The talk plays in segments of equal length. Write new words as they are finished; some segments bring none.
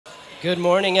Good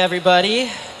morning, everybody.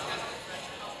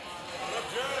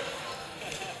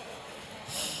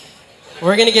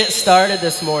 We're going to get started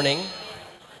this morning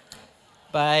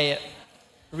by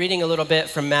reading a little bit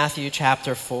from Matthew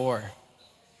chapter 4.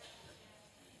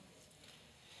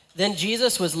 Then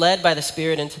Jesus was led by the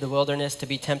Spirit into the wilderness to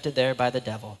be tempted there by the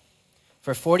devil.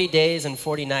 For 40 days and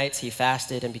 40 nights he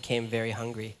fasted and became very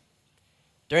hungry.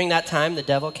 During that time the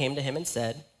devil came to him and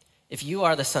said, "If you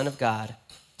are the Son of God,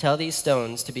 tell these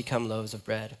stones to become loaves of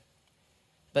bread."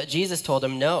 But Jesus told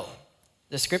him, "No,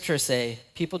 the scriptures say,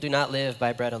 people do not live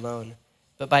by bread alone,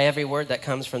 but by every word that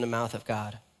comes from the mouth of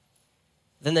God."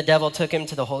 Then the devil took him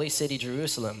to the holy city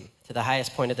Jerusalem, to the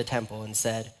highest point of the temple, and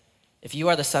said, "If you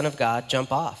are the Son of God,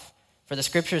 jump off. For the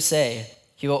scriptures say,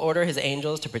 he will order his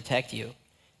angels to protect you,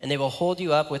 and they will hold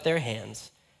you up with their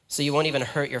hands, so you won't even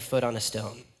hurt your foot on a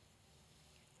stone."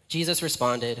 Jesus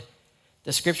responded,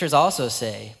 "The scriptures also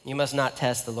say, you must not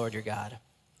test the Lord your God."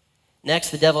 Next,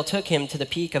 the devil took him to the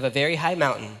peak of a very high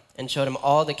mountain and showed him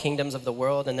all the kingdoms of the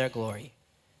world and their glory.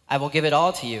 "I will give it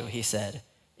all to you," he said,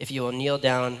 "if you will kneel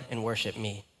down and worship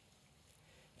me."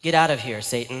 "Get out of here,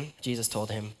 Satan," Jesus told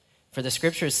him, "for the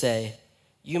scriptures say,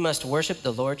 you must worship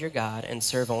the Lord your God and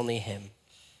serve only him."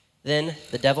 Then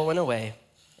the devil went away,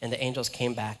 and the angels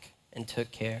came back and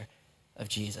took care of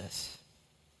Jesus.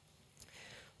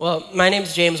 Well, my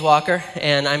name's James Walker,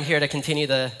 and I'm here to continue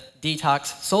the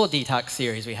Soul Detox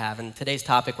series we have. And today's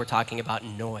topic, we're talking about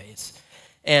noise.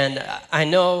 And I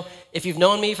know if you've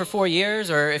known me for 4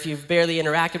 years, or if you've barely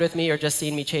interacted with me, or just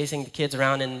seen me chasing the kids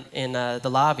around in the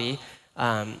lobby,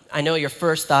 I know your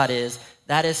first thought is,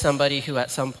 that is somebody who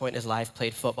at some point in his life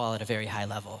played football at a very high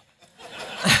level.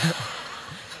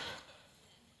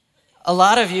 A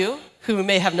lot of you who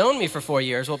may have known me for 4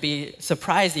 years will be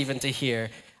surprised even to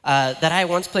hear that I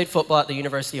once played football at the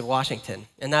University of Washington.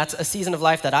 And that's a season of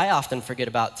life that I often forget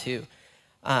about too.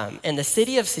 In the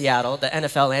city of Seattle, the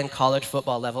NFL and college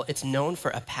football level, it's known for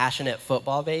a passionate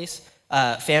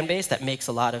fan base that makes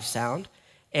a lot of sound.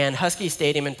 And Husky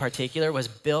Stadium in particular was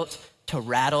built to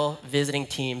rattle visiting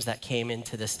teams that came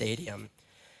into the stadium.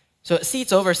 So it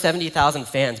seats over 70,000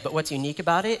 fans, but what's unique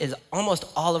about it is almost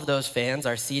all of those fans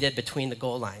are seated between the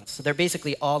goal lines. So they're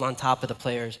basically all on top of the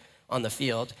players on the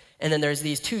field. And then there's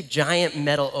these two giant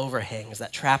metal overhangs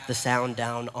that trap the sound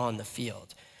down on the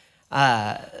field.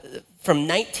 From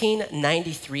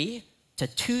 1993 to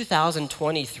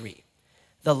 2023,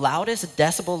 the loudest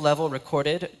decibel level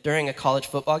recorded during a college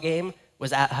football game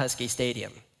was at Husky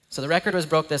Stadium. So the record was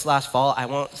broke this last fall. I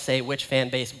won't say which fan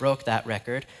base broke that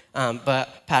record,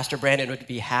 but Pastor Brandon would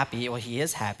be happy, well, he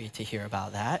is happy to hear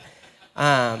about that.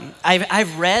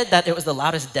 I've read that it was the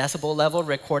loudest decibel level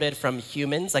recorded from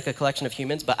humans, like a collection of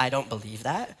humans, but I don't believe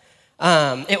that.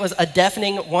 It was a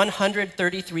deafening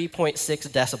 133.6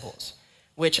 decibels,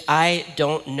 which I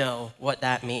don't know what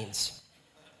that means.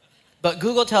 But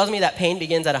Google tells me that pain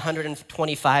begins at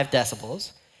 125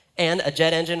 decibels, and a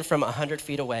jet engine from 100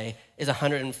 feet away is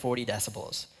 140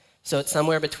 decibels. So it's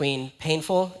somewhere between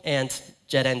painful and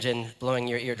jet engine blowing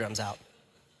your eardrums out.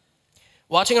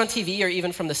 Watching on TV or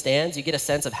even from the stands, you get a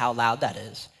sense of how loud that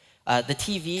is. The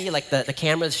TV, like the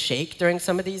cameras shake during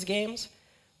some of these games,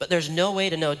 but there's no way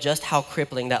to know just how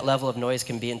crippling that level of noise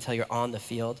can be until you're on the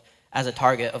field as a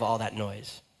target of all that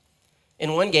noise.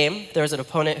 In one game, there was an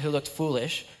opponent who looked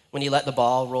foolish when he let the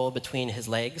ball roll between his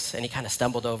legs and he kind of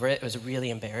stumbled over it. It was really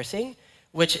embarrassing,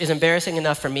 which is embarrassing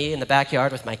enough for me in the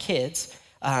backyard with my kids,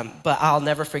 but I'll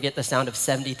never forget the sound of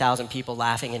 70,000 people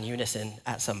laughing in unison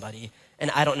at somebody. And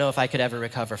I don't know if I could ever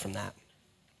recover from that.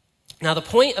 Now, the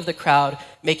point of the crowd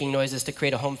making noise is to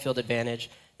create a home field advantage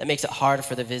that makes it hard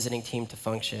for the visiting team to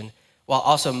function, while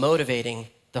also motivating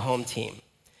the home team.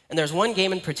 And there's one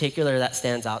game in particular that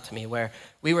stands out to me where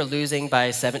we were losing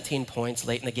by 17 points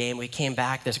late in the game. We came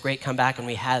back, this great comeback, and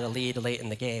we had a lead late in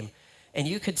the game. And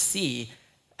you could see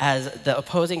as the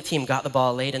opposing team got the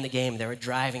ball late in the game, they were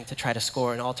driving to try to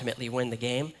score and ultimately win the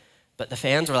game. But the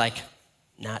fans were like,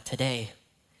 "Not today."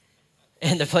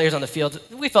 And the players on the field,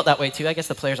 we felt that way too. I guess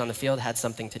the players on the field had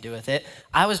something to do with it.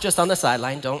 I was just on the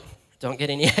sideline. Don't get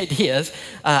any ideas.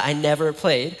 I never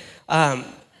played.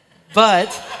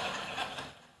 But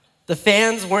the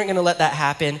fans weren't going to let that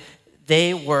happen.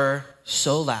 They were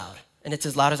so loud, and it's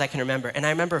as loud as I can remember. And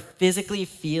I remember physically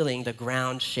feeling the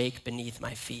ground shake beneath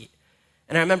my feet.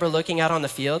 And I remember looking out on the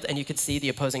field, and you could see the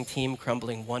opposing team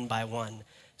crumbling one by one,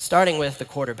 starting with the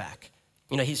quarterback.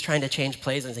 You know, he's trying to change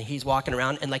plays, and he's walking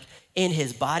around, and like in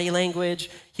his body language,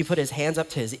 he put his hands up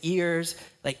to his ears,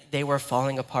 like they were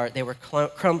falling apart. They were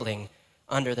crumbling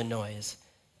under the noise.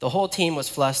 The whole team was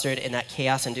flustered in that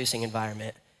chaos-inducing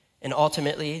environment, and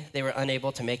ultimately, they were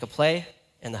unable to make a play,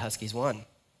 and the Huskies won.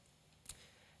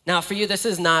 Now, for you, this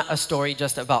is not a story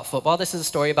just about football. This is a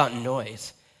story about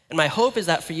noise. And my hope is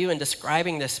that for you, in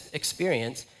describing this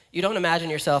experience, you don't imagine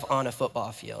yourself on a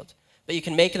football field, but you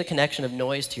can make the connection of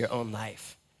noise to your own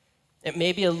life. It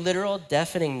may be a literal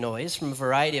deafening noise from a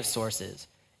variety of sources.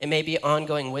 It may be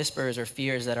ongoing whispers or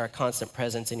fears that are a constant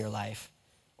presence in your life.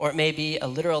 Or it may be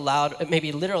literal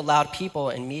loud people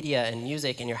and media and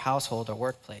music in your household or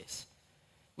workplace.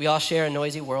 We all share a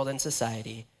noisy world and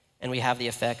society, and we have the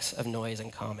effects of noise in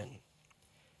common.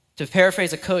 To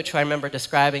paraphrase a coach who I remember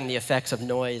describing the effects of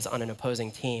noise on an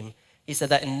opposing team, he said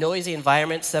that in noisy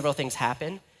environments, several things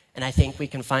happen, and I think we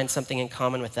can find something in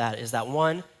common with that, is that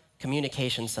 1,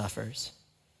 communication suffers.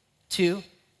 2,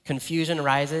 confusion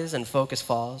rises and focus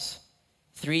falls.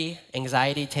 3,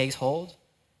 anxiety takes hold.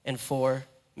 And 4,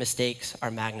 mistakes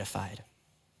are magnified.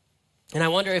 And I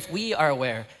wonder if we are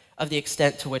aware of the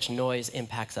extent to which noise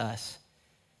impacts us,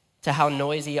 to how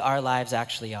noisy our lives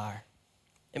actually are.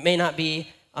 It may not be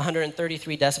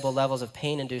 133 decibel levels of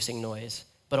pain-inducing noise,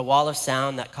 but a wall of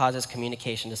sound that causes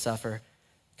communication to suffer,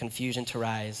 confusion to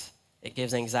rise. It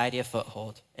gives anxiety a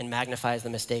foothold and magnifies the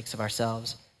mistakes of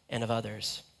ourselves and of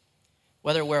others.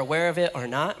 Whether we're aware of it or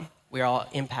not, we are all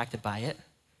impacted by it,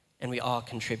 and we all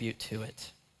contribute to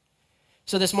it.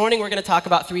 So this morning, we're going to talk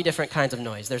about 3 different kinds of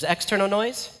noise. There's external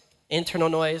noise, internal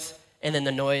noise, and then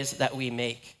the noise that we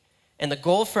make. And the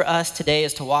goal for us today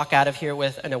is to walk out of here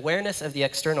with an awareness of the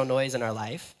external noise in our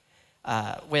life,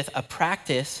 with a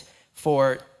practice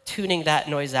for tuning that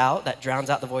noise out that drowns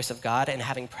out the voice of God, and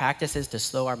having practices to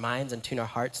slow our minds and tune our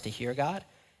hearts to hear God.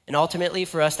 And ultimately,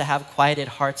 for us to have quieted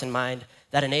hearts and mind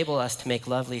that enable us to make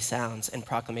lovely sounds and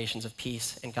proclamations of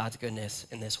peace and God's goodness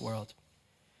in this world.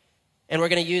 And we're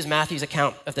going to use Matthew's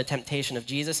account of the temptation of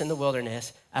Jesus in the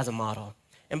wilderness as a model.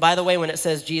 And by the way, when it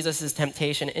says Jesus'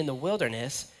 temptation in the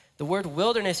wilderness, the word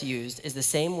wilderness used is the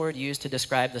same word used to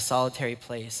describe the solitary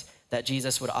place that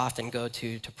Jesus would often go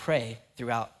to pray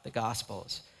throughout the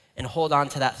Gospels. And hold on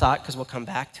to that thought because we'll come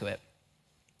back to it.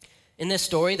 In this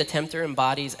story, the tempter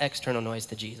embodies external noise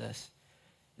to Jesus.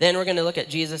 Then we're going to look at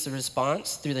Jesus'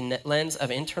 response through the lens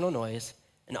of internal noise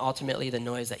and ultimately the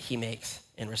noise that he makes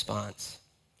in response.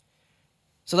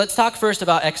 So let's talk first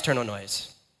about external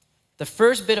noise. The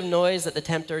first bit of noise that the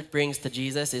tempter brings to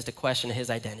Jesus is to question his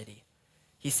identity.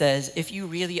 He says, if you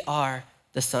really are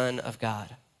the Son of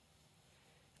God.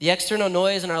 The external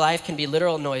noise in our life can be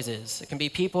literal noises. It can be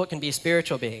people, it can be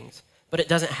spiritual beings, but it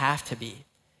doesn't have to be.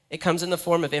 It comes in the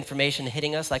form of information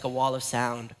hitting us like a wall of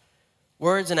sound.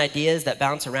 Words and ideas that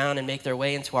bounce around and make their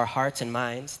way into our hearts and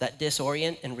minds that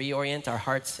disorient and reorient our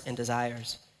hearts and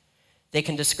desires. They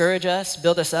can discourage us,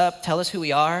 build us up, tell us who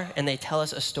we are, and they tell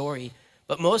us a story.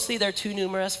 But mostly they're too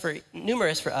numerous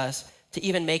for us to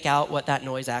even make out what that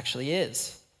noise actually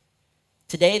is.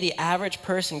 Today, the average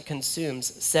person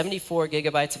consumes 74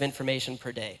 gigabytes of information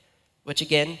per day, which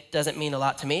again, doesn't mean a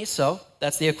lot to me, so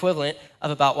that's the equivalent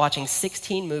of about watching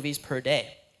 16 movies per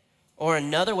day. Or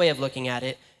another way of looking at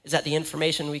it is that the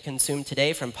information we consume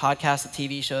today, from podcasts to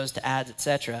TV shows to ads,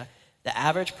 etc., the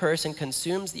average person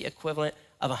consumes the equivalent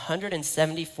of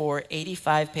 174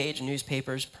 85-page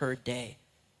newspapers per day,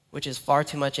 which is far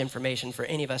too much information for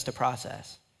any of us to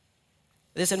process.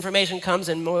 This information comes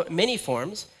in many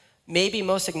forms, maybe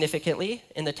most significantly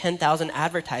in the 10,000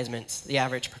 advertisements the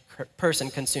average person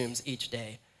consumes each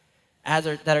day.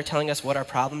 Ads that are telling us what our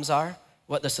problems are,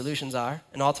 what the solutions are,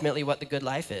 and ultimately what the good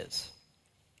life is.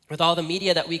 With all the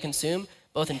media that we consume,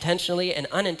 both intentionally and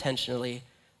unintentionally,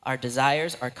 our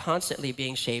desires are constantly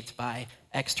being shaped by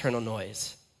external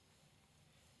noise.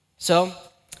 So,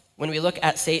 when we look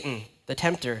at Satan, the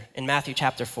tempter, in Matthew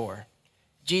chapter 4,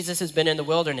 Jesus has been in the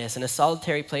wilderness in a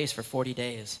solitary place for 40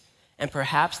 days. And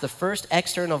perhaps the first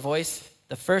external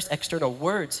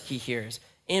words he hears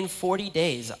in 40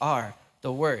 days are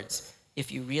the words,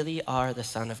 if you really are the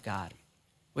Son of God,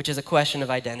 which is a question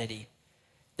of identity.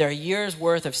 There are years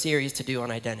worth of series to do on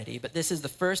identity, but this is the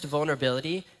first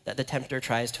vulnerability that the tempter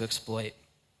tries to exploit.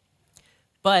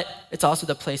 But it's also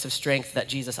the place of strength that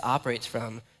Jesus operates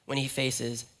from when he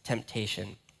faces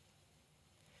temptation.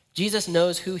 Jesus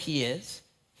knows who he is.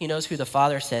 He knows who the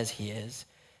Father says he is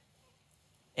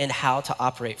and how to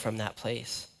operate from that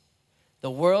place.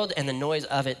 The world and the noise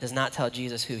of it does not tell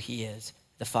Jesus who he is.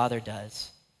 The Father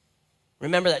does.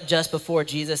 Remember that just before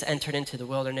Jesus entered into the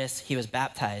wilderness, he was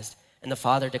baptized, and the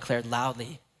Father declared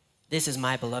loudly, "This is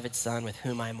my beloved Son with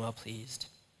whom I am well pleased."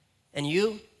 And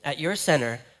you, at your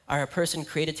center, are a person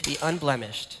created to be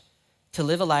unblemished, to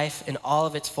live a life in all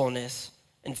of its fullness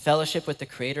in fellowship with the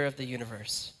Creator of the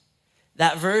universe.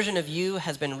 That version of you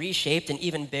has been reshaped and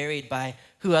even buried by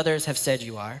who others have said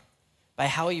you are, by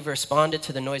how you've responded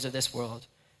to the noise of this world,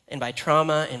 and by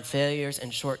trauma and failures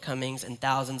and shortcomings and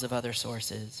thousands of other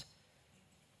sources.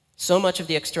 So much of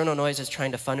the external noise is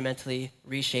trying to fundamentally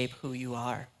reshape who you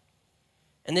are.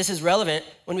 And this is relevant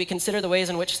when we consider the ways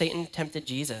in which Satan tempted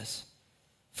Jesus.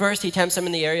 First, he tempts him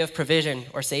in the area of provision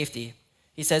or safety.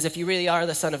 He says, if you really are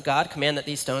the Son of God, command that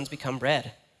these stones become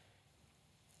bread.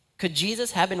 Could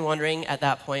Jesus have been wondering at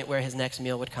that point where his next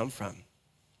meal would come from?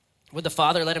 Would the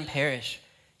Father let him perish?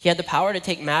 He had the power to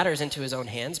take matters into his own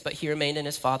hands, but he remained in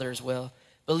his Father's will,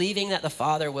 believing that the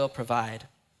Father will provide.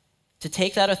 To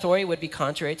take that authority would be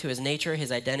contrary to his nature,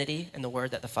 his identity, and the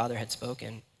word that the Father had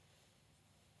spoken.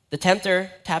 The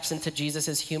tempter taps into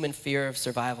Jesus' human fear of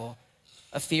survival,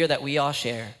 a fear that we all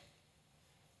share.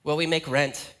 Will we make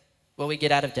rent? Will we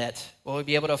get out of debt? Will we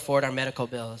be able to afford our medical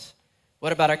bills?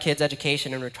 What about our kids'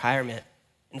 education and retirement?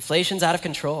 Inflation's out of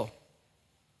control.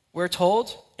 We're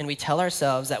told and we tell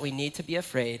ourselves that we need to be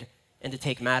afraid and to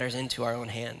take matters into our own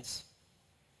hands.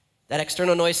 That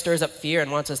external noise stirs up fear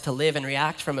and wants us to live and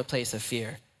react from a place of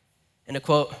fear. And to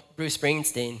quote Bruce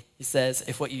Springsteen, he says,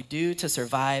 if what you do to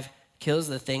survive kills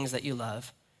the things that you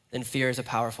love, then fear is a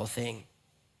powerful thing.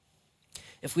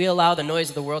 If we allow the noise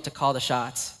of the world to call the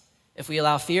shots, if we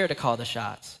allow fear to call the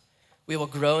shots, we will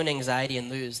grow in anxiety and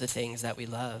lose the things that we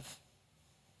love.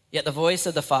 Yet the voice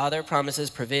of the Father promises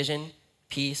provision,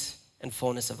 peace, and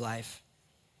fullness of life.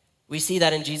 We see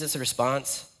that in Jesus'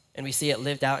 response, and we see it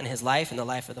lived out in his life and the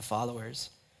life of the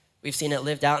followers. We've seen it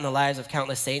lived out in the lives of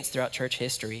countless saints throughout church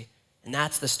history, and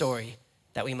that's the story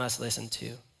that we must listen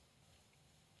to.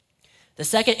 The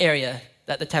second area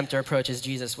that the tempter approaches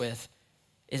Jesus with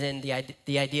is in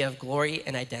the idea of glory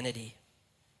and identity,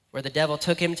 where the devil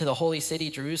took him to the holy city,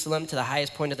 Jerusalem, to the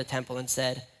highest point of the temple and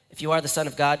said, if you are the Son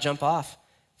of God, jump off.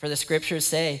 For the scriptures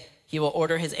say he will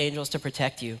order his angels to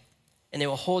protect you, and they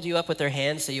will hold you up with their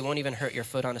hands so you won't even hurt your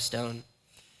foot on a stone.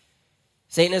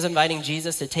 Satan is inviting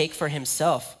Jesus to take for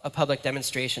himself a public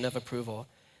demonstration of approval,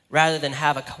 rather than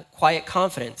have a quiet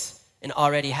confidence in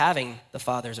already having the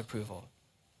Father's approval.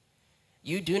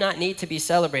 You do not need to be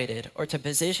celebrated or to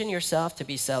position yourself to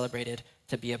be celebrated,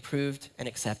 to be approved and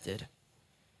accepted.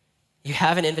 You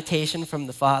have an invitation from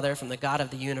the Father, from the God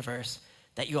of the universe,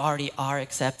 that you already are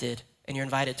accepted, and you're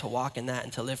invited to walk in that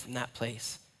and to live from that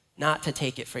place, not to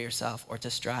take it for yourself or to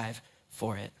strive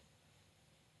for it.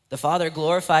 The Father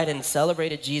glorified and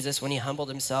celebrated Jesus when he humbled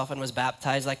himself and was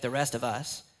baptized like the rest of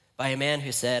us by a man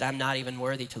who said, I'm not even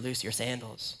worthy to loose your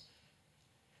sandals.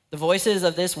 The voices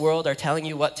of this world are telling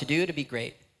you what to do to be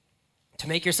great, to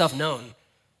make yourself known,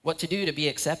 what to do to be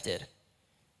accepted.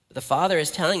 But the Father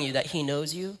is telling you that he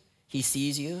knows you, he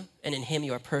sees you, and in him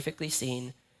you are perfectly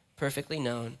seen, perfectly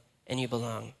known, and you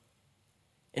belong.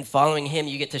 In following him,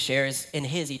 you get to share in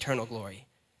his eternal glory.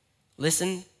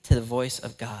 Listen to the voice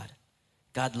of God.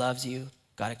 God loves you,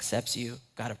 God accepts you,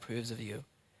 God approves of you.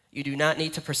 You do not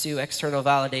need to pursue external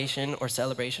validation or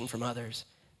celebration from others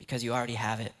because you already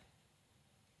have it.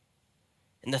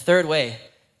 And the third way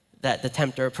that the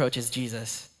tempter approaches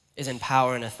Jesus is in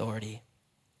power and authority.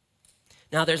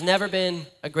 Now, there's never been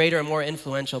a greater or more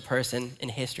influential person in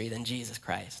history than Jesus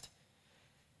Christ.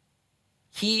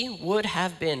 He would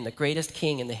have been the greatest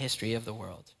king in the history of the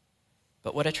world.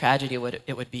 But what a tragedy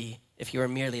it would be if he were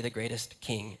merely the greatest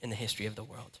king in the history of the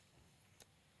world.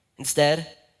 Instead,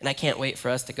 and I can't wait for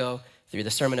us to go through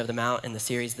the Sermon of the Mount and the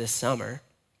series this summer,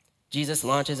 Jesus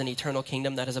launches an eternal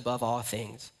kingdom that is above all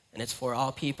things. And it's for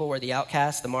all people where the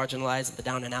outcasts, the marginalized, the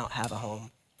down and out have a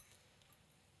home.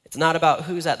 It's not about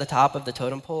who's at the top of the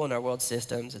totem pole in our world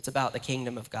systems. It's about the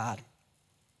kingdom of God.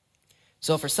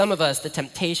 So for some of us, the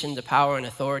temptation to power and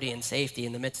authority and safety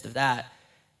in the midst of that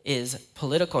is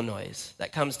political noise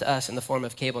that comes to us in the form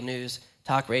of cable news,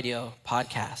 talk radio,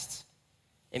 podcasts.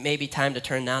 It may be time to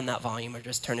turn down that volume or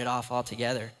just turn it off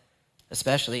altogether,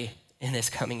 especially in this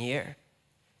coming year.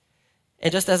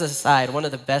 And just as an aside, one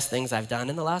of the best things I've done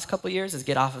in the last couple of years is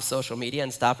get off of social media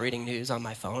and stop reading news on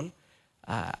my phone.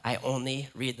 I only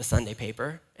read the Sunday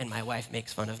paper, and my wife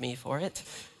makes fun of me for it.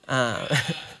 I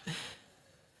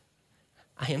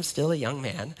am still a young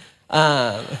man.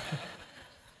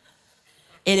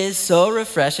 It is so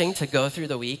refreshing to go through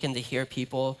the week and to hear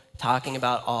people talking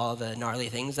about all the gnarly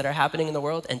things that are happening in the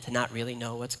world and to not really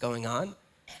know what's going on.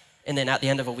 And then at the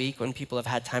end of a week, when people have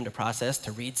had time to process,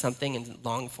 to read something in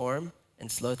long form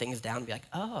and slow things down and be like,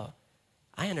 oh,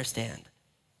 I understand.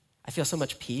 I feel so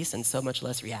much peace and so much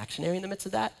less reactionary in the midst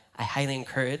of that. I highly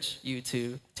encourage you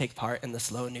to take part in the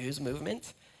slow news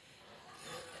movement.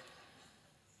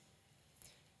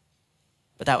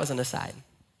 But that was an aside.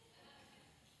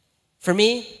 For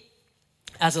me,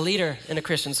 as a leader in a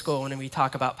Christian school, when we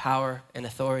talk about power and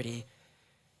authority,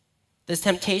 This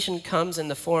temptation comes in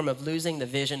the form of losing the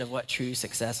vision of what true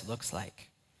success looks like.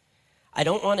 I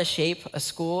don't want to shape a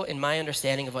school in my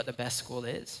understanding of what the best school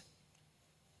is.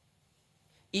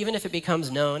 Even if it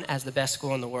becomes known as the best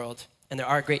school in the world, and there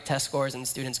are great test scores and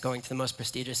students going to the most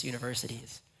prestigious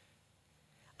universities,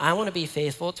 I want to be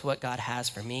faithful to what God has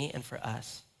for me and for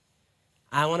us.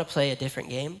 I want to play a different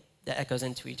game that echoes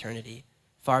into eternity,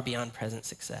 far beyond present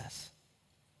success.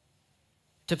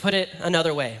 To put it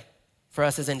another way, for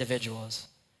us as individuals,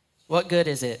 what good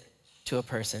is it to a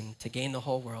person to gain the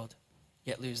whole world,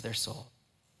 yet lose their soul?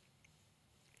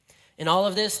 In all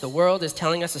of this, the world is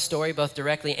telling us a story both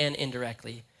directly and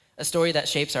indirectly, a story that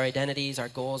shapes our identities, our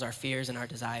goals, our fears, and our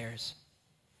desires.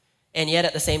 And yet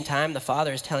at the same time, the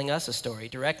Father is telling us a story,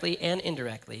 directly and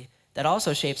indirectly, that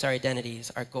also shapes our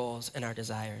identities, our goals, and our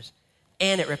desires.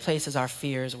 And it replaces our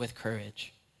fears with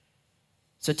courage.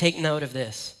 So take note of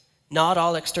this. Not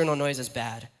all external noise is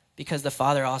bad, because the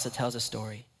Father also tells a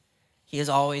story. He is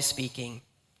always speaking,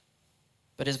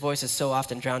 but his voice is so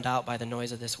often drowned out by the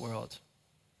noise of this world.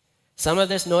 Some of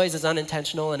this noise is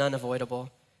unintentional and unavoidable.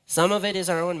 Some of it is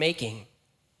our own making.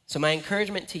 So my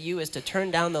encouragement to you is to turn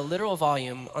down the literal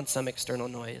volume on some external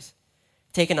noise.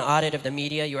 Take an audit of the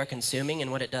media you are consuming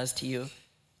and what it does to you.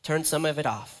 Turn some of it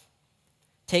off.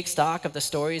 Take stock of the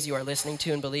stories you are listening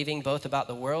to and believing both about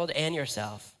the world and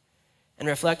yourself. And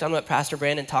reflect on what Pastor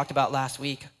Brandon talked about last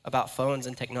week about phones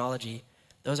and technology.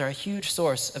 Those are a huge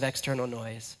source of external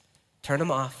noise. Turn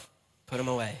them off, put them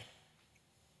away.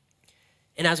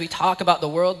 And as we talk about the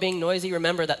world being noisy,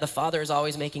 remember that the Father is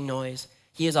always making noise.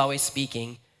 He is always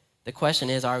speaking. The question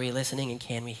is, are we listening and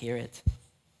can we hear it?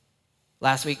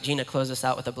 Last week, Gina closed us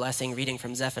out with a blessing reading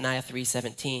from Zephaniah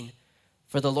 3:17.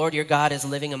 For the Lord your God is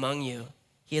living among you.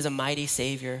 He is a mighty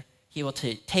Savior. He will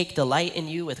take delight in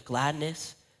you with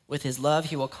gladness. With his love,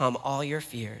 he will calm all your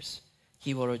fears.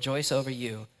 He will rejoice over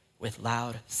you with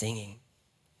loud singing.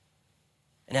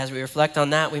 And as we reflect on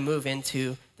that, we move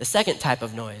into the second type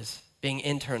of noise, being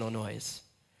internal noise.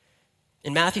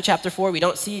 In Matthew chapter 4, we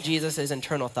don't see Jesus'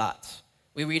 internal thoughts.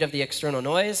 We read of the external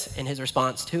noise and his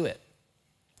response to it.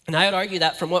 And I would argue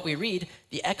that from what we read,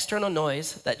 the external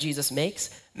noise that Jesus makes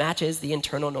matches the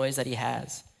internal noise that he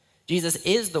has. Jesus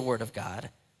is the Word of God.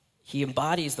 He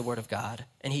embodies the Word of God,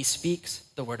 and he speaks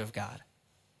the Word of God.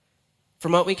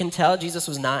 From what we can tell, Jesus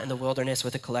was not in the wilderness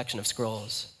with a collection of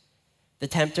scrolls. The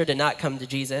tempter did not come to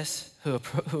Jesus,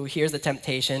 who hears the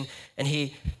temptation, and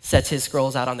he sets his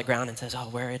scrolls out on the ground and says, oh,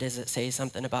 where it is it says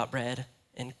something about bread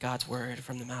and God's word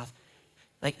from the mouth.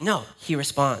 Like, no, he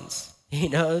responds. He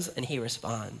knows and he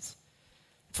responds.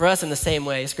 For us, in the same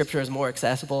way, Scripture is more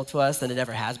accessible to us than it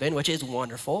ever has been, which is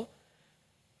wonderful.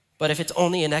 But if it's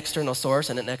only an external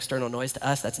source and an external noise to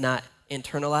us that's not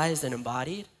internalized and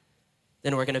embodied,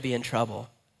 then we're going to be in trouble.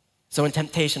 So when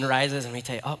temptation arises and we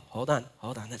say, oh, hold on,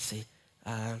 let's see.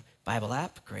 Bible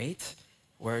app, great.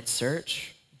 Word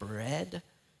search, bread.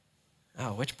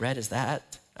 Oh, which bread is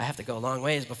that? I have to go a long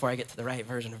ways before I get to the right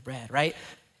version of bread, right?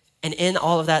 And in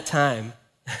all of that time,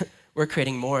 we're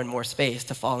creating more and more space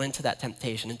to fall into that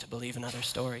temptation and to believe another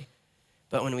story.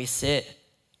 But when we sit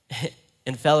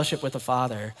in fellowship with the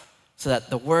Father, so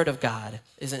that the Word of God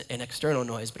isn't an external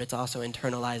noise, but it's also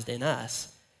internalized in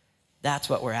us, that's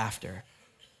what we're after.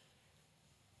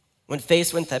 When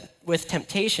faced with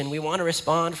temptation, we want to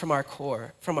respond from our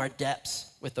core, from our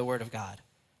depths with the Word of God.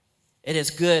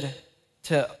 It's good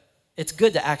to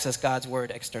access God's Word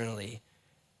externally.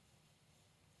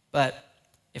 But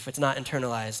if it's not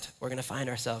internalized, we're going to find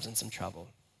ourselves in some trouble.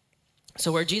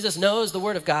 So where Jesus knows the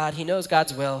Word of God, he knows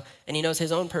God's will, and he knows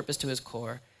his own purpose to his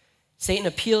core, Satan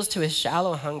appeals to his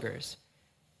shallow hungers.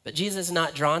 But Jesus is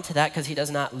not drawn to that because he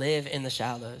does not live in the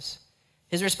shallows.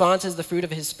 His response is the fruit of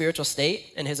his spiritual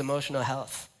state and his emotional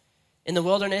health. In the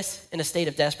wilderness, in a state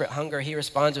of desperate hunger, he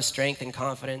responds with strength and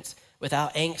confidence,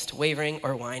 without angst, wavering,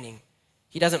 or whining.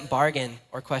 He doesn't bargain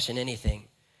or question anything.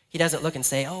 He doesn't look and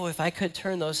say, oh, if I could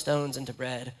turn those stones into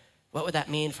bread, what would that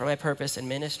mean for my purpose in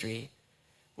ministry?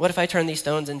 What if I turn these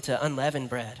stones into unleavened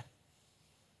bread?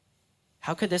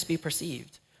 How could this be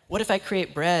perceived? What if I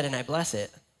create bread and I bless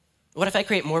it? What if I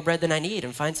create more bread than I need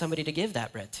and find somebody to give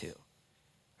that bread to?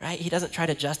 Right? He doesn't try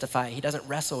to justify it. He doesn't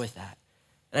wrestle with that.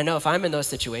 And I know if I'm in those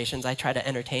situations, I try to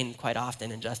entertain quite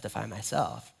often and justify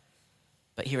myself.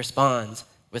 But he responds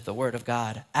with the Word of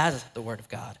God as the Word of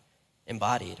God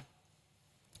embodied.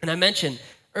 And I mentioned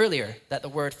earlier that the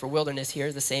word for wilderness here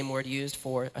is the same word used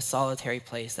for a solitary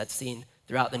place that's seen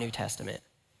throughout the New Testament.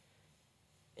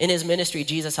 In his ministry,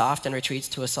 Jesus often retreats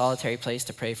to a solitary place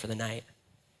to pray for the night,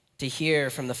 to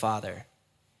hear from the Father.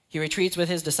 He retreats with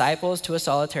his disciples to a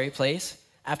solitary place,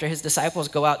 After his disciples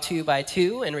go out 2 by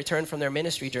 2 and return from their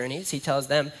ministry journeys, he tells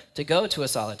them to go to a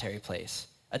solitary place,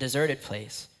 a deserted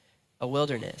place, a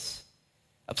wilderness,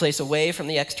 a place away from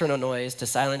the external noise to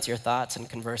silence your thoughts and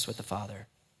converse with the Father.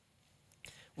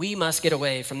 We must get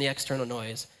away from the external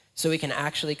noise so we can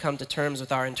actually come to terms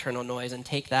with our internal noise and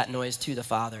take that noise to the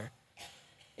Father.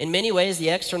 In many ways, the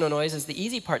external noise is the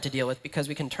easy part to deal with because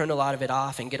we can turn a lot of it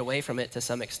off and get away from it to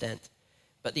some extent.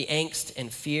 But the angst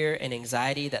and fear and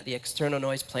anxiety that the external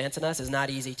noise plants in us is not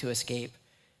easy to escape,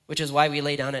 which is why we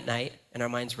lay down at night and our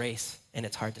minds race and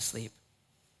it's hard to sleep.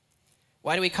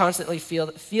 Why do we constantly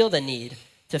feel the need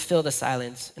to fill the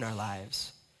silence in our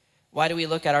lives? Why do we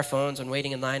look at our phones when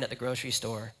waiting in line at the grocery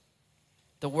store?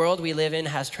 The world we live in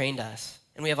has trained us,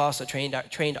 and we have also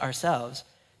trained ourselves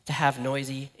to have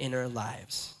noisy inner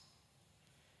lives.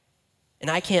 And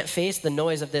I can't face the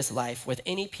noise of this life with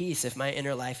any peace if my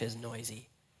inner life is noisy.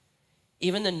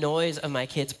 Even the noise of my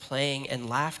kids playing and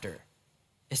laughter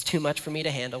is too much for me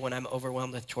to handle when I'm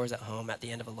overwhelmed with chores at home at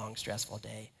the end of a long, stressful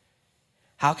day.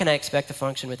 How can I expect to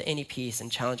function with any peace in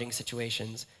challenging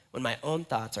situations when my own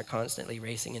thoughts are constantly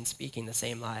racing and speaking the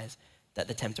same lies that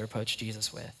the tempter approached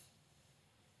Jesus with?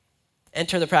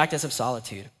 Enter the practice of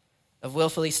solitude, of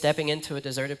willfully stepping into a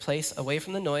deserted place away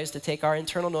from the noise to take our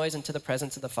internal noise into the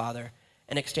presence of the Father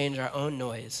and exchange our own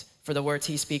noise for the words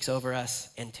he speaks over us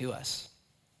and to us.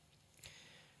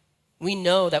 We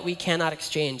know that we cannot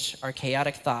exchange our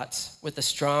chaotic thoughts with the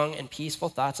strong and peaceful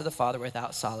thoughts of the Father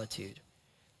without solitude,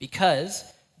 because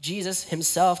Jesus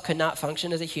himself could not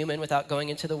function as a human without going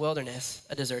into the wilderness,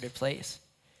 a deserted place.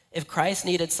 If Christ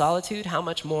needed solitude, how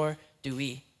much more do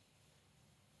we?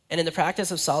 And in the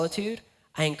practice of solitude,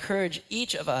 I encourage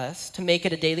each of us to make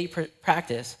it a daily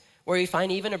practice where we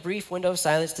find even a brief window of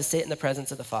silence to sit in the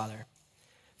presence of the Father.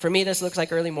 For me, this looks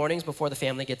like early mornings before the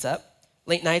family gets up,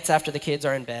 late nights after the kids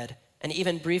are in bed, and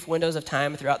even brief windows of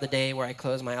time throughout the day where I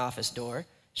close my office door,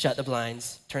 shut the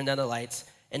blinds, turn down the lights,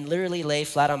 and literally lay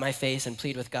flat on my face and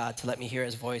plead with God to let me hear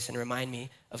his voice and remind me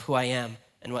of who I am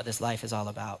and what this life is all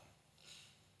about.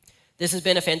 This has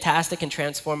been a fantastic and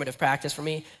transformative practice for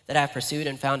me that I've pursued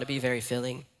and found to be very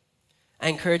filling. I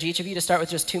encourage each of you to start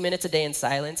with just 2 minutes a day in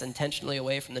silence, intentionally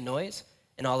away from the noise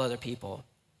and all other people.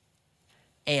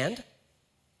 And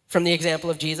from the example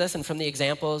of Jesus and from the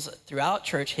examples throughout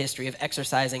church history of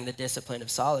exercising the discipline of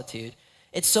solitude,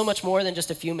 it's so much more than just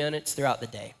a few minutes throughout the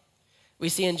day. We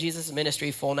see in Jesus'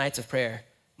 ministry full nights of prayer,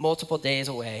 multiple days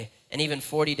away, and even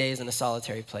 40 days in a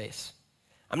solitary place.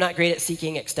 I'm not great at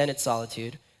seeking extended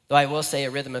solitude, though I will say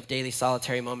a rhythm of daily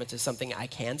solitary moments is something I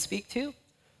can speak to.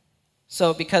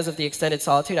 So because of the extended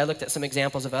solitude, I looked at some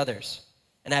examples of others,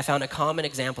 and I found a common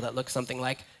example that looks something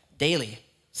like daily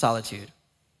solitude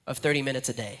of 30 minutes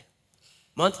a day,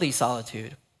 monthly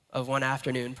solitude of 1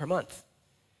 afternoon per month,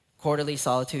 quarterly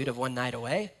solitude of 1 night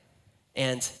away,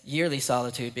 and yearly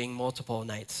solitude being multiple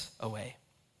nights away.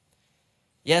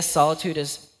 Yes, solitude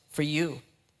is for you.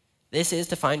 This is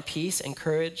to find peace and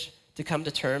courage to come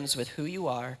to terms with who you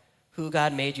are, who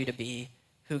God made you to be,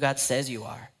 who God says you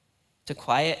are, to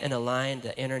quiet and align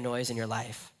the inner noise in your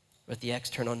life with the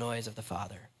external noise of the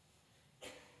Father.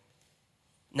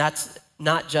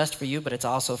 Not just for you, but it's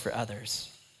also for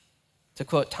others. To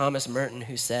quote Thomas Merton,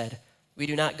 who said, "We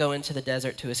do not go into the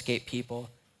desert to escape people,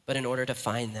 but in order to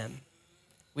find them.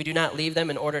 We do not leave them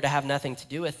in order to have nothing to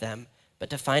do with them, but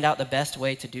to find out the best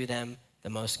way to do them the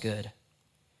most good."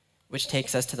 Which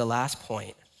takes us to the last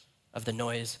point of the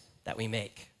noise that we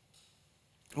make.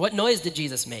 What noise did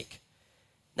Jesus make?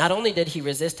 Not only did he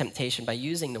resist temptation by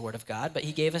using the word of God, but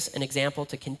he gave us an example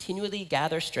to continually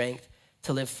gather strength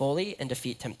to live fully and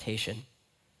defeat temptation.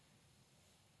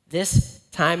 This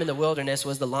time in the wilderness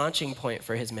was the launching point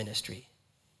for his ministry.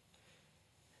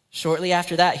 Shortly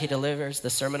after that, he delivers the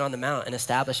Sermon on the Mount and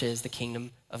establishes the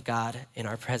kingdom of God in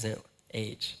our present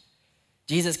age.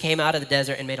 Jesus came out of the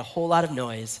desert and made a whole lot of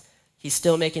noise. He's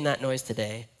still making that noise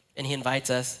today, and he invites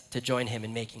us to join him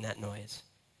in making that noise.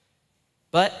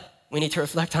 But we need to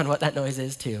reflect on what that noise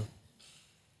is too.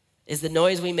 Is the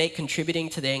noise we make contributing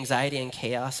to the anxiety and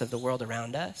chaos of the world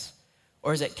around us?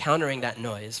 Or is it countering that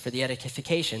noise for the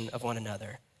edification of one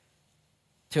another?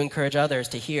 To encourage others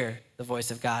to hear the voice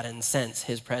of God and sense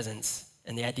his presence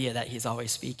and the idea that he's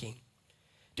always speaking?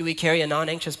 Do we carry a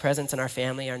non-anxious presence in our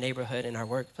family, our neighborhood, and our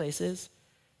workplaces?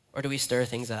 Or do we stir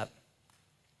things up?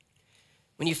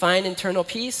 When you find internal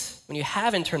peace, when you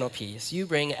have internal peace, you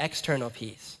bring external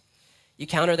peace. You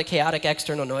counter the chaotic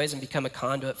external noise and become a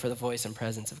conduit for the voice and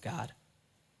presence of God.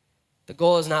 The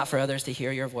goal is not for others to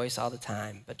hear your voice all the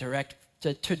time, but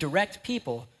to direct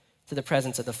people to the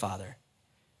presence of the Father.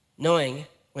 Knowing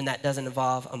when that doesn't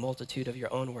involve a multitude of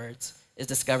your own words is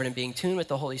discovered in being tuned with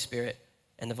the Holy Spirit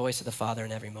and the voice of the Father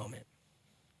in every moment.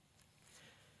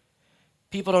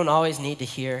 People don't always need to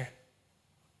hear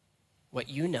what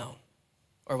you know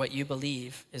or what you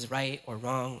believe is right or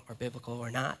wrong or biblical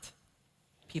or not.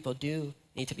 People do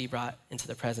need to be brought into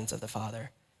the presence of the Father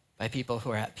by people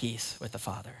who are at peace with the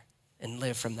Father and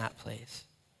live from that place.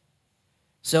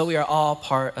 So we are all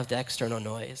part of the external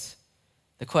noise.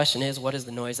 The question is, what is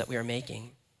the noise that we are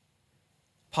making?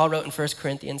 Paul wrote in 1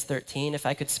 Corinthians 13, if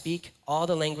I could speak all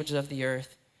the languages of the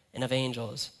earth and of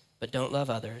angels, but don't love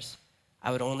others,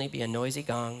 I would only be a noisy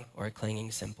gong or a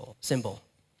clanging cymbal.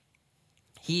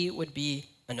 He would be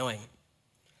annoying.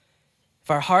 If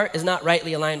our heart is not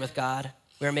rightly aligned with God,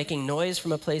 we are making noise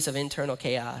from a place of internal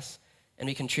chaos, and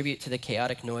we contribute to the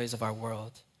chaotic noise of our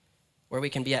world, where we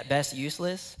can be at best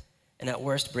useless and at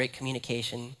worst break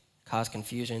communication, cause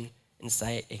confusion,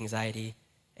 incite anxiety,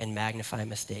 and magnify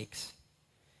mistakes.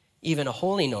 Even a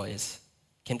holy noise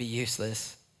can be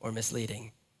useless or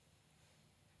misleading.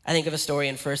 I think of a story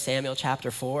in 1 Samuel chapter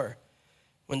 4,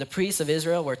 when the priests of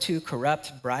Israel were two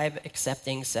corrupt,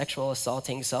 bribe-accepting,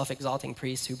 sexual-assaulting, self-exalting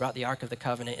priests who brought the Ark of the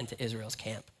Covenant into Israel's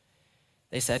camp.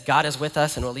 They said, God is with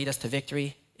us and will lead us to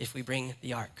victory if we bring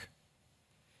the Ark.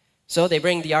 So they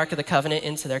bring the Ark of the Covenant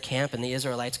into their camp, and the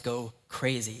Israelites go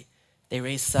crazy. They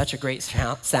raise such a great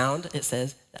sound, it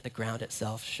says, that the ground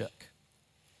itself shook.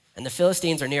 And the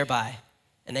Philistines are nearby,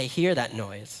 and they hear that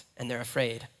noise, and they're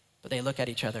afraid. But they look at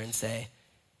each other and say,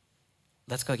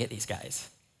 let's go get these guys.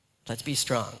 Let's be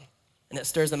strong. And it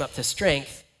stirs them up to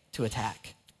strength to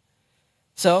attack.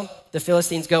 So the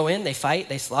Philistines go in, they fight,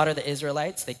 they slaughter the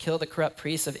Israelites, they kill the corrupt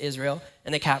priests of Israel,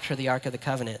 and they capture the Ark of the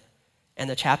Covenant. And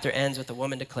the chapter ends with the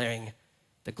woman declaring,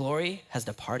 the glory has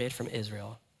departed from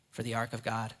Israel, for the Ark of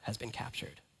God has been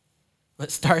captured. Well,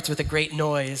 it starts with a great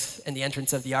noise and the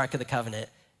entrance of the Ark of the Covenant,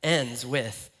 ends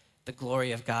with the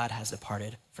glory of God has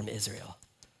departed from Israel.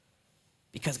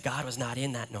 Because God was not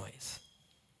in that noise.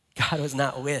 God was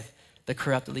not with the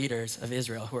corrupt leaders of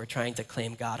Israel who are trying to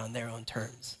claim God on their own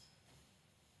terms.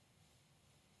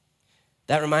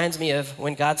 That reminds me of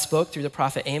when God spoke through the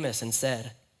prophet Amos and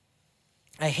said,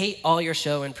 I hate all your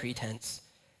show and pretense,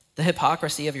 the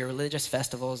hypocrisy of your religious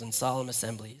festivals and solemn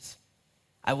assemblies.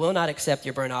 I will not accept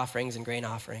your burnt offerings and grain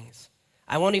offerings.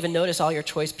 I won't even notice all your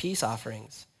choice peace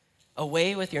offerings.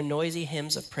 Away with your noisy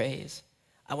hymns of praise.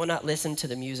 I will not listen to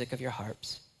the music of your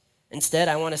harps. Instead,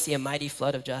 I want to see a mighty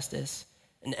flood of justice,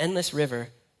 an endless river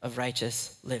of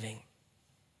righteous living.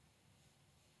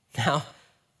 Now,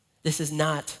 this is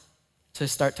not to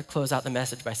start to close out the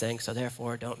message by saying, so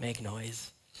therefore, don't make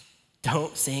noise.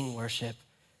 Don't sing worship.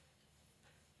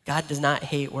 God does not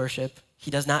hate worship.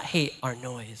 He does not hate our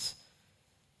noise.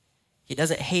 He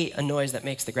doesn't hate a noise that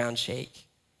makes the ground shake.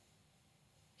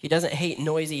 He doesn't hate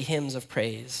noisy hymns of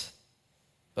praise.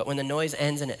 But when the noise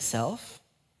ends in itself,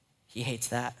 he hates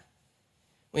that.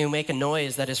 When we make a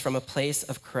noise that is from a place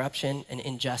of corruption and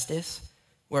injustice,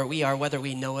 where we are, whether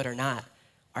we know it or not,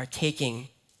 are taking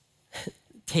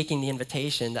the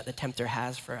invitation that the tempter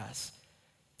has for us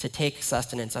to take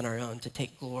sustenance on our own, to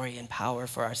take glory and power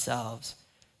for ourselves,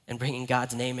 and bringing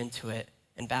God's name into it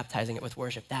and baptizing it with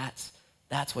worship.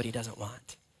 That's what he doesn't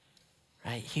want,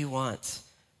 right? He wants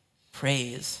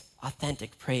praise,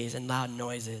 authentic praise and loud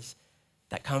noises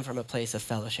that come from a place of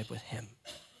fellowship with him,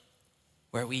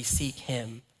 where we seek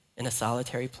him in a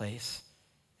solitary place,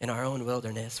 in our own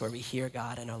wilderness, where we hear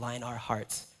God and align our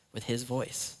hearts with his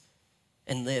voice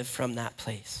and live from that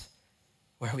place,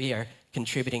 where we are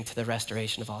contributing to the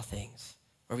restoration of all things,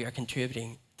 where we are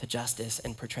contributing to justice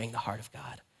and portraying the heart of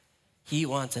God. He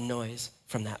wants a noise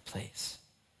from that place.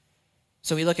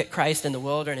 So we look at Christ in the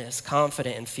wilderness,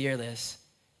 confident and fearless,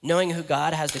 knowing who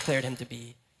God has declared him to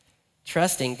be,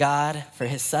 trusting God for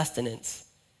his sustenance,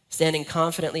 standing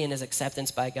confidently in his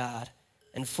acceptance by God,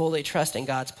 and fully trusting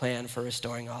God's plan for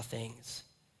restoring all things.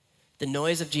 The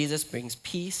noise of Jesus brings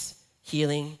peace,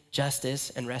 healing, justice,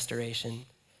 and restoration.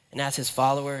 And as his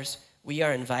followers, we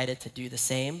are invited to do the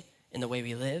same in the way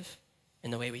we live,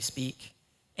 in the way we speak,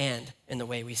 and in the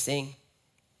way we sing.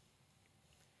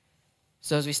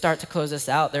 So as we start to close this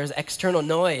out, there's external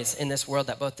noise in this world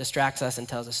that both distracts us and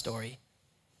tells a story.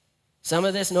 Some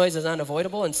of this noise is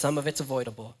unavoidable and some of it's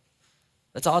avoidable.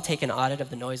 Let's all take an audit of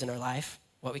the noise in our life,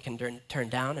 what we can turn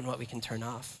down and what we can turn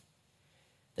off.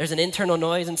 There's an internal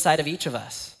noise inside of each of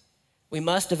us. We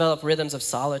must develop rhythms of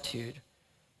solitude.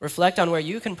 Reflect on where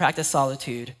you can practice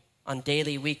solitude on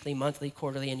daily, weekly, monthly,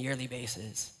 quarterly, and yearly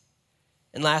basis.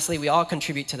 And lastly, we all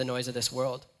contribute to the noise of this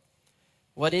world.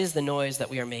 What is the noise that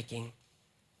we are making?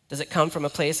 Does it come from a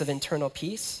place of internal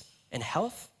peace and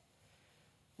health?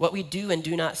 What we do and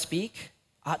do not speak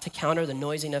ought to counter the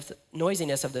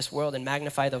noisiness of this world and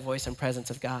magnify the voice and presence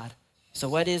of God. So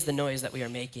what is the noise that we are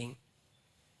making?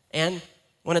 And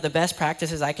one of the best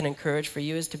practices I can encourage for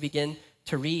you is to begin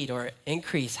to read or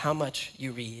increase how much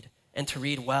you read, and to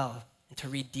read well, and to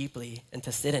read deeply, and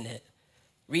to sit in it.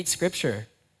 Read scripture.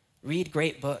 Read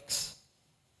great books.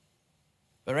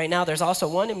 But right now, there's also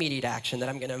one immediate action that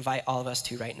I'm going to invite all of us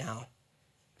to right now.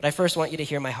 But I first want you to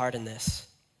hear my heart in this.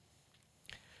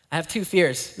 I have two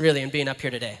fears, really, in being up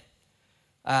here today.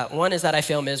 One is that I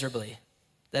fail miserably,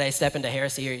 that I step into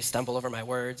heresy or you stumble over my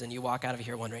words and you walk out of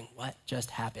here wondering, what just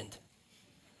happened?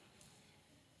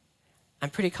 I'm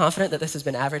pretty confident that this has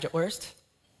been average at worst.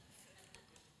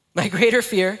 My greater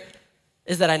fear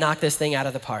is that I knock this thing out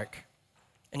of the park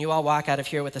and you all walk out of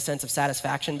here with a sense of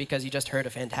satisfaction because you just heard a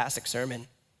fantastic sermon.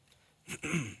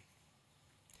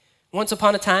 Once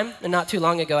upon a time, and not too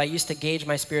long ago, I used to gauge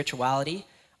my spirituality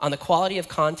on the quality of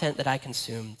content that I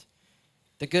consumed.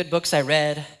 The good books I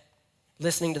read,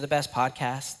 listening to the best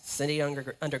podcasts, sitting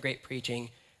under great preaching,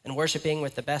 and worshiping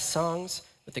with the best songs,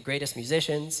 with the greatest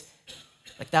musicians.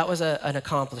 Like that was an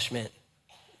accomplishment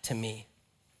to me.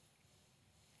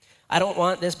 I don't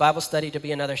want this Bible study to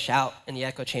be another shout in the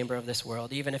echo chamber of this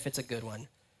world, even if it's a good one.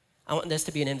 I want this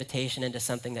to be an invitation into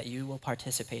something that you will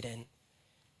participate in.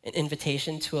 An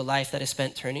invitation to a life that is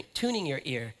spent tuning your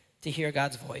ear to hear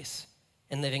God's voice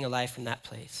and living a life from that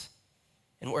place.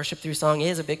 And worship through song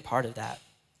is a big part of that.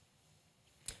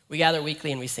 We gather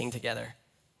weekly and we sing together,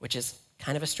 which is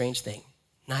kind of a strange thing.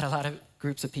 Not a lot of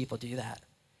groups of people do that.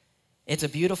 It's a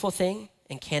beautiful thing,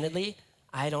 and candidly,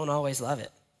 I don't always love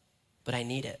it, but I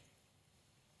need it.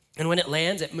 And when it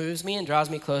lands, it moves me and draws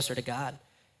me closer to God.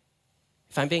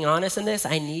 If I'm being honest in this,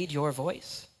 I need your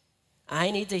voice.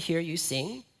 I need to hear you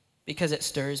sing because it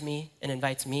stirs me and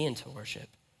invites me into worship.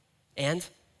 And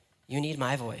you need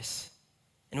my voice.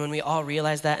 And when we all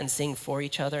realize that and sing for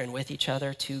each other and with each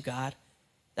other to God,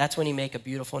 that's when you make a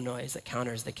beautiful noise that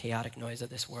counters the chaotic noise of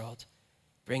this world,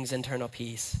 brings internal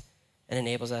peace, and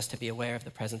enables us to be aware of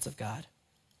the presence of God.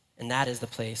 And that is the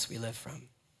place we live from.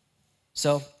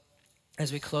 So,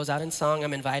 as we close out in song,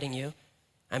 I'm inviting you,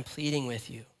 I'm pleading with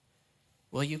you.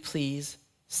 Will you please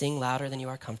sing louder than you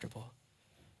are comfortable?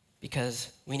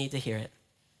 Because we need to hear it,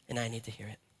 and I need to hear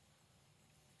it.